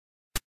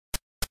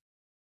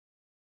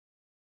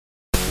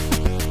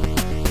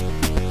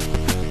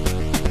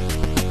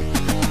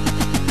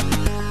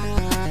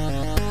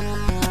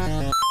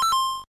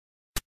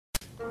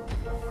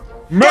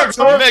Mega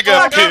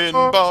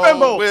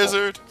Pinball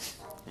Wizard.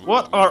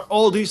 What are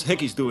all these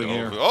hickeys doing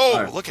here?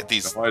 Oh, look at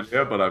these. No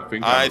idea, but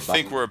I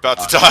think we're about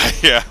to die.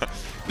 Yeah.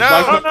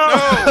 No,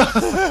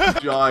 no.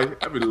 Jai,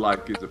 every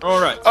like is a.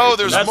 All right. Oh,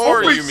 there's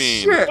more. Holy You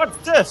mean? shit. What's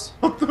this?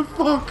 What the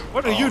fuck?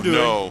 What are you doing?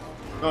 No.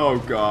 Oh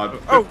god.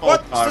 Oh,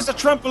 what? Is this a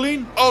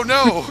trampoline? Oh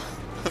no.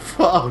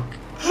 Fuck.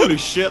 Holy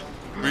shit.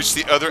 Reach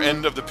the other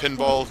end of the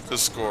pinball to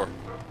score.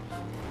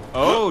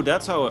 Oh,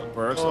 that's how it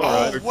works. Oh,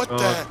 All right. What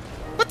the?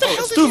 What the hell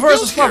It's did 2 he build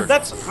versus 1. here?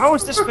 That's how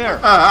is this fair?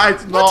 It's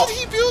What not. did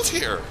he build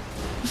here?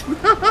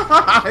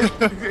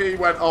 He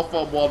went off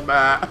on one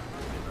mat.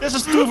 This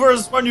is 2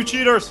 versus 1, you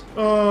cheaters.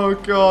 Oh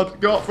god.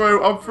 Got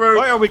through. I'm through.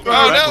 Why are we going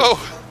Oh no!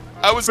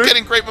 I was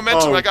getting great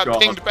momentum. Oh, I got god,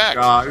 pinged back.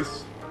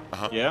 Guys,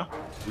 Yeah?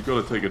 we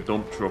gotta take a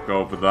dump truck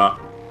over that.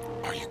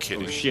 Are you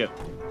kidding? Oh shit.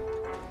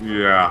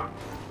 Yeah.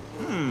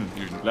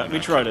 Let me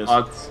try this.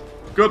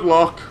 Good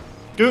luck.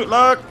 Good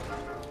luck.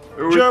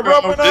 Here we Jump go.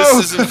 up and This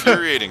is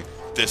infuriating.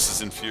 This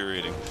is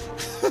infuriating.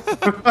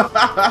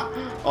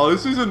 Oh,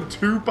 this isn't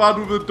too bad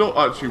with the duck.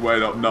 Actually,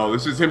 wait up. No,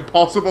 this is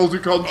impossible to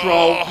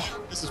control. Oh,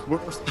 This is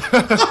worse.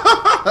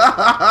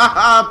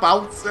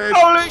 Bouncing.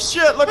 Holy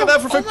shit, look at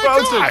everything my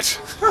bouncing. God.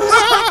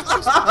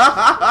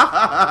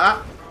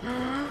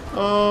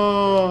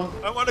 Oh.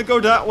 I want to go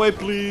that way,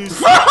 please.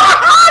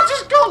 I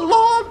just got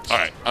launched. All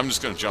right, I'm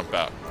just gonna jump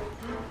out.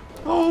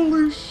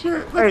 Holy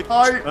shit. The Hey,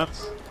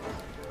 heights.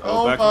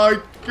 Oh back. my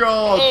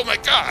god. Oh my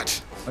God!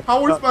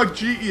 How is my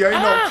GTA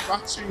not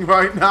crashing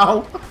right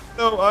now?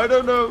 No, I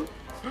don't know.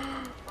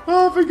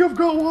 Oh, I think I've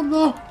got one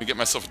though. Let me get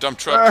myself a dump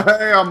truck.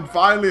 Hey, I'm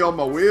finally on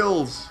my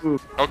wheels.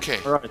 Okay.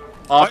 All right.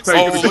 I've Oh,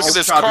 taken look at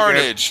this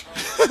carnage!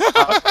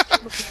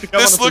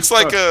 This looks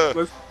like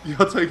a.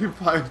 You're taking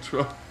fire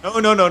truck. No,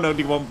 no, no, no,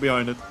 the one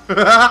behind it.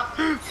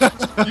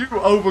 You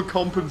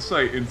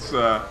overcompensating,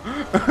 sir.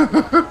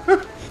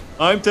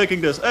 I'm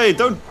taking this. Hey,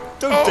 don't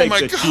Oh take my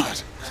that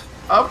God!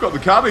 I've got the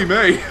caddy,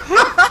 me.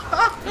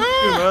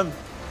 cheat, man.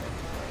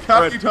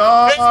 Caddy Right.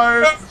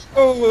 time.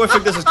 Oh, I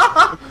think this is.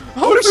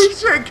 Holy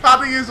shit,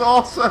 caddy is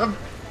awesome.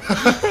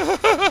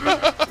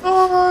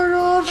 Oh my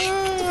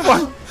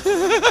god.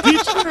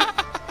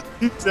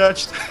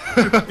 Detached.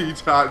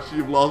 Detached,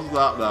 you've lost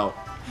that now.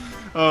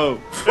 Oh.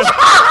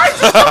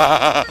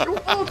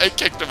 I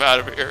kicked him out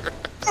of here.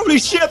 Holy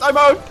shit, I'm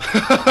out.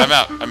 I'm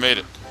out. I made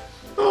it.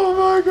 Oh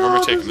my god, Where am I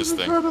taking this is this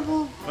thing?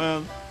 incredible.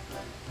 Man.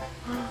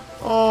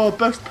 Oh,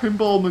 best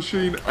pinball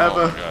machine Oh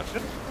ever. my God!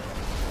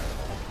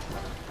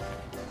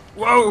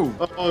 Whoa.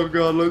 Oh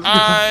god, let's go.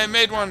 I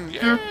made one.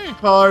 Yay!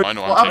 Time. I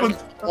know, What I'm happened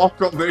to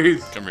walk on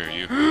these? Come here,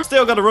 you.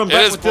 Still gotta run It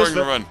back is with this.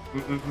 boring to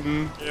bit.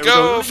 run. There we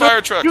Go,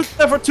 fire truck! You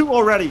never 2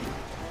 already.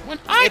 When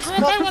I grow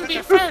up, I want to be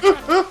a fire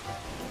truck.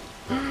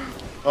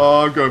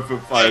 Oh, I'm going for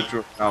fire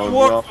truck now as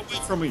well. Walk away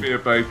from me. Beer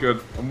bacon.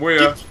 I'm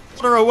weird. Keep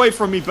the water away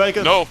from me,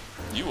 Bacon. No,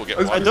 you will get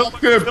I one. don't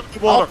block him. want to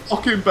water. I'll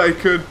block him,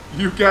 bacon.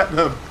 You get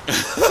them.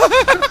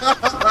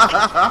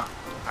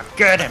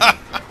 Get him.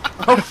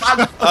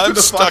 I'm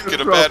stuck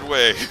in a bad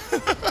way.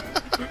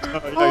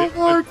 Oh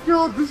my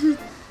god, this is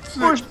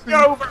Push me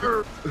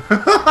over.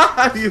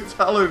 You're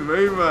telling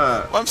me,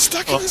 man. I'm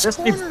stuck in this This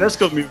needs corner.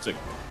 disco music.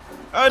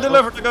 I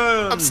delivered the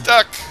gun. I'm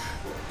stuck.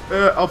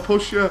 I'll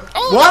push you.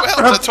 Oh, What? that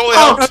helped. That totally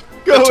Oh, helped.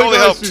 go, That totally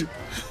Nancy.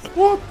 helped.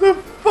 What the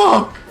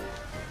fuck?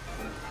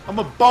 I'm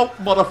a boat,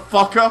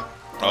 motherfucker.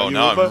 Oh, you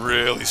now over? I'm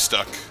really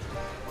stuck.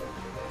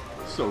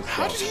 So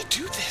How stuck. did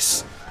he do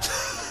this?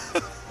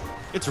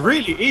 It's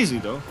really easy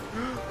though.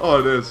 Oh,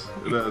 it is.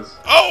 It is.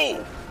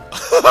 Oh!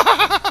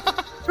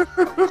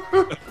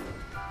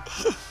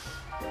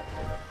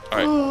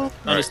 Alright. Other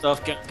Alright.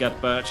 stuff can't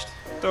get patched.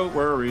 Don't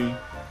worry.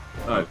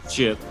 Alright,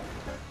 Shit.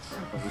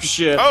 Oh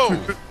shit.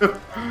 Oh!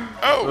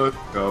 Oh! let's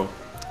go.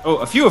 Oh,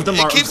 a few of them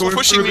It are. keeps Going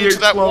pushing through me the into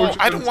that wall. I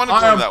explosions. don't want to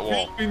go in that wall. I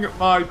am keeping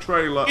my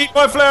trailer. Eat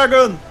my flare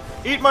gun!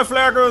 Eat my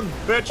flare gun,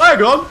 bitch! Flare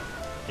gun?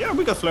 Yeah,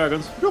 we got flare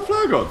guns. You got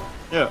flare gun?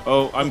 Yeah.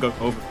 Oh, I'm going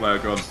over. Flare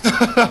gun.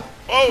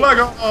 Oh! Flare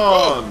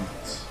gun!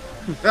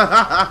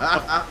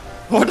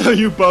 What are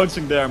you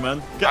bouncing there,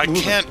 man? Get I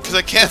moving. can't, because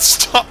I can't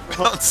stop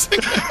bouncing.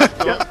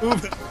 Get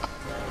moving.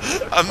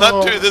 I'm not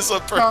Oh, doing this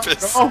on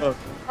purpose. Oh,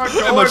 I'm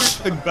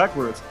going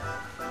backwards.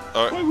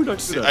 Alright. Why would I do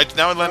See, that?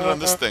 now I landed on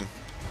this thing.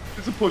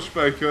 It's a push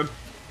bacon.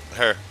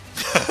 Here.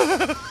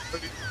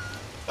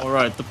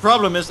 Alright, the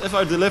problem is if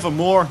I deliver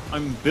more,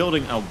 I'm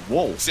building a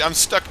wall. See, I'm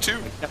stuck too.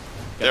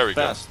 There we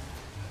go. Fast.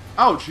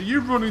 Ouch, are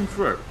you running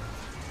through?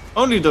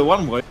 Only the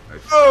one way.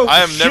 Oh, I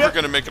am shit. never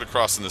going to make it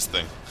across in this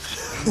thing.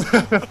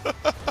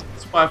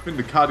 That's why I think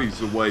the caddy's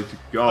the way to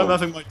go. I'm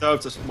having my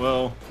doubts as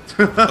well. It's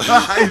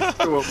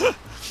doable.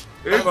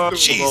 It's doable.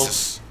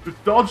 Jesus.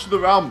 Just dodge the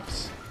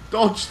ramps.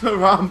 Dodge the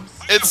ramps.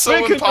 It's so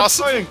Bacon, you're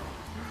impossible. trying.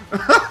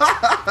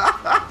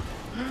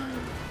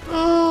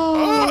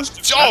 Oh,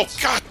 Oh,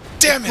 God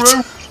damn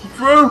it.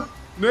 through.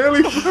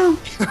 Nearly through.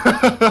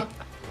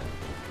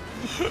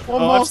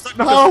 One I'm more. stuck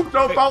No, because-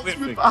 don't wait, bounce wait,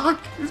 me wait. back.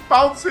 It's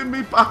bouncing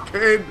me back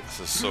in. This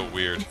is so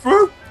weird.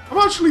 Through. I'm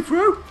actually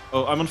through.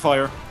 Oh, I'm on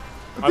fire.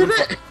 I did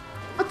it.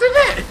 I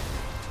did it.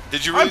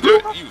 Did you really do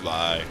it? You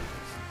lie.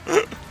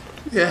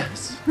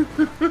 Yes.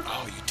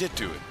 Oh, you did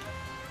do it.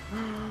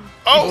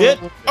 Oh, did?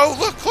 Oh,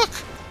 look.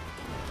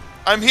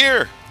 I'm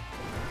here.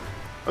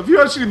 Have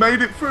you actually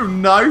made it through?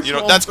 Nice. You know,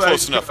 one, that's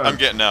close Bacon. enough. I'm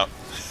getting out.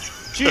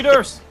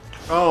 Cheaters!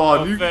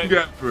 Oh, you Okay. can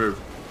get through.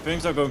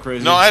 Things are going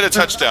crazy. No, I had a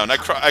touchdown. I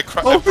broke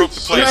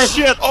the plate.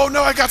 Shit! Oh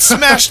no, I got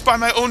smashed by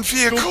my own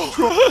vehicle.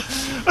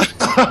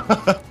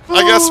 I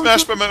got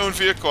smashed by my own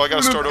vehicle. I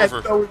gotta start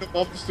over.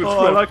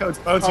 Oh, I like how it's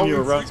bouncing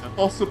you around.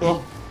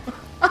 Possible.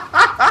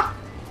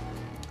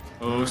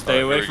 Oh,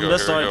 stay Alright, away here we from go,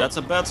 this here we side. go. That's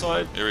a bad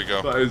side. Here we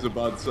go. That is a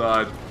bad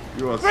side.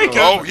 You are Bacon! so...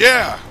 Oh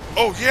yeah.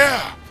 Oh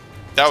yeah.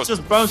 That was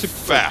Just bouncing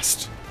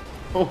fast.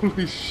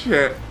 Holy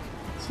shit.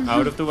 This is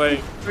out of the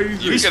way.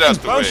 crazy. You get out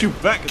the bounce way. you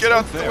back. It's Get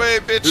out the unfair. way,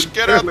 bitch. It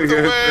Get out the really is,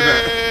 isn't way.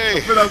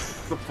 it? I mean,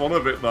 that's the fun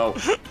of it, though.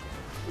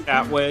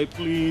 That way,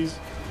 please.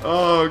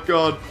 Oh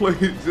god,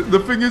 please. The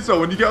thing is, though,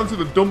 when you get onto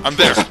the dump I'm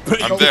there. truck,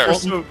 I'm there.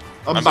 I'm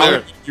I'm mad there.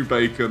 at you,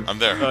 Bacon. I'm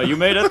there. You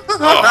made it?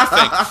 Oh,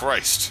 thank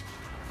Christ.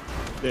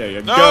 There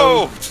you No.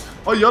 go.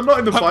 Oh, you're not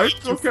in the fight?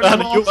 You Okay,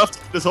 found it. You left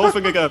this whole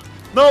thing again.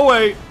 No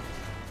way!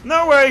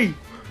 No way!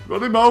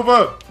 Run him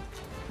over!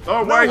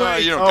 No, wait!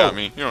 way. You don't got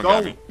me. You don't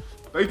got me.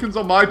 Bacon's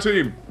on my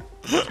team.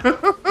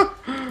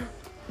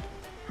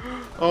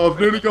 Oh, I've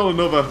nearly got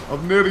another.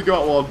 I've nearly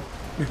got one.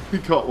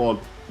 Nearly got one.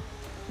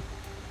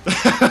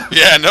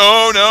 Yeah,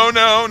 no.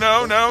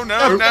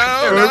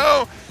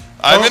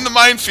 I'm in the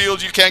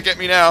minefield. You can't get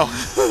me now.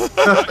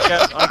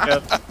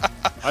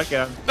 I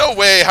can. No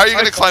way. How are you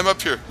going to climb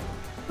up here?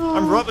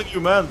 I'm robbing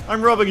you, man.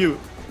 I'm robbing you.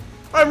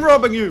 I'm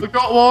robbing I you.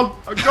 got one.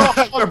 I got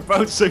You're one.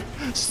 bouncing.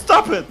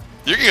 Stop it.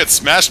 You're going to get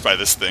smashed by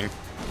this thing.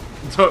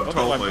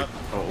 Totally.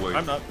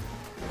 I'm not.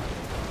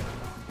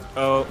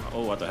 Oh,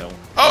 what the hell?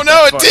 Oh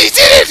no, he did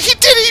it! He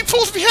did it! He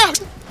pulled me out!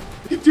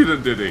 He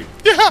didn't, did he?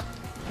 Yeah!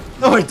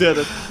 No, I did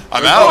it.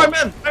 I'm Oh, out!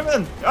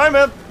 I'm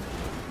in.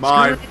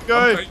 Mine. Screw you,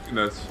 guy. I'm taking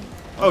this.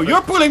 Oh,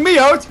 you're pulling me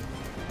out?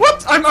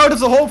 What? I'm out of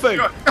the whole thing.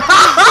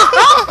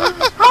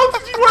 How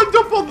did you end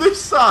up on this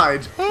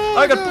side?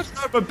 I got pushed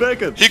out by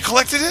Bacon. He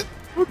collected it?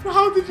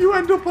 How did you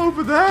end up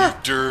over there?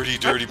 Dirty,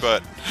 dirty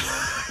butt.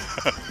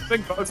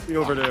 Big bounced me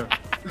over there.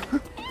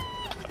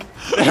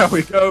 There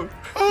we go.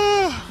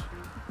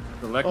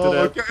 Selected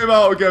Oh, it. get him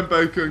out again,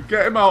 Bacon.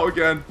 Get him out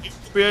again. He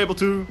won't be able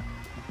to.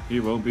 He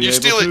won't be You able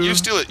steal to. it, you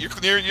steal it.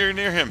 You're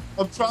near him.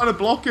 I'm trying to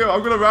block him.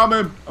 I'm gonna ram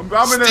him. I'm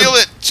ramming him. Steal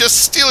it! Just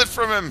steal it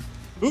from him!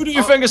 Who do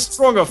you think is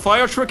stronger,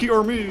 Fire Tricky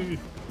or me?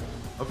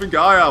 I think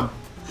I am.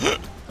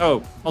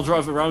 Oh, I'll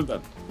drive around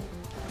then.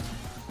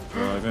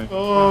 Driving.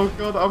 Oh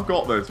god, I've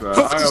got this, man.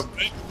 What is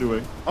Bacon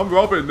doing? I'm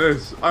robbing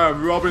this. I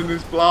am robbing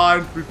this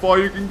blind before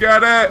you can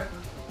get it.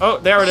 Oh,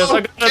 there it is. I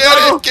got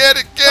it. Get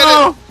it!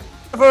 Oh,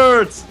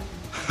 efforts.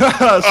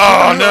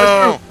 Oh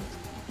no!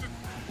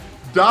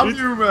 Damn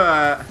you,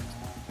 Matt.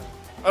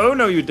 Oh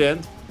no, you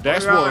didn't.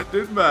 That's Yeah, I what.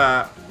 did,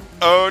 Matt.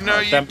 Oh no,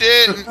 you damn.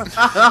 didn't!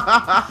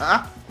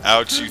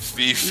 Ouch, you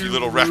thief, you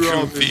little raccoon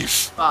rubbish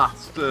thief.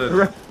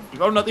 Bastard.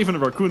 I'm not even a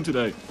raccoon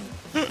today.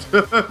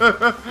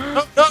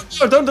 No,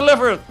 don't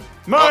deliver it.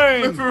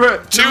 Mine. Deliver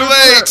it. Too Deliver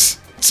late!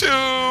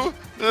 Too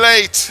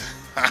late!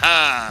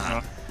 Haha!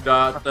 it.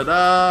 Da da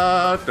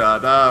da da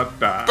da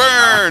da.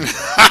 Burn!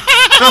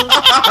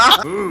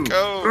 Boom.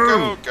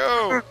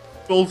 Go!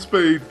 Full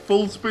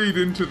speed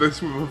into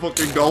this with a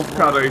fucking golf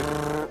caddy.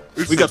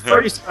 We got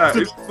 30 It's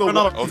seconds.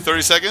 the Oh,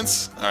 30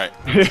 seconds? Alright.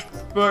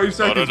 30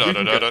 seconds we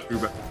can Da-da-da-da-da. get to,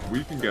 Matt.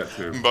 We can get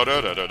to.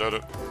 Ba-da-da-da-da-da.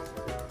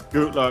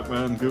 Good luck,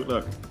 man. Good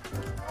luck.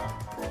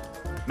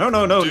 No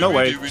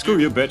way. Doobie-doobie-doo. Screw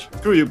you, bitch.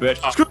 Screw you,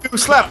 bitch. Screw you,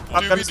 slap.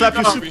 I'm gonna slap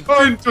you. Doobie-doobie.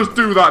 You didn't just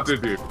do that,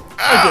 did you?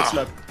 I did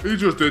slap. You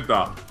just did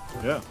that.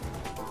 Yeah.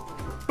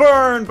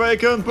 Burn,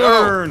 Bacon,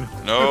 burn.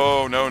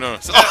 No.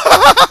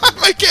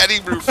 My caddy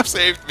roof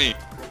saved me.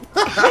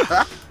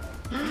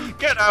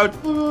 Get out.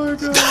 Oh my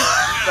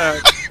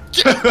god.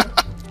 Get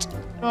out.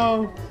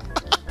 Oh.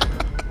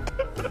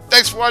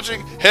 Thanks for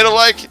watching. Hit a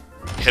like.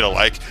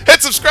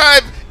 Hit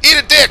subscribe. Eat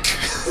a dick.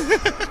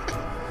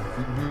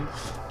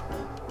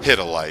 Hit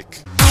a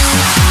like.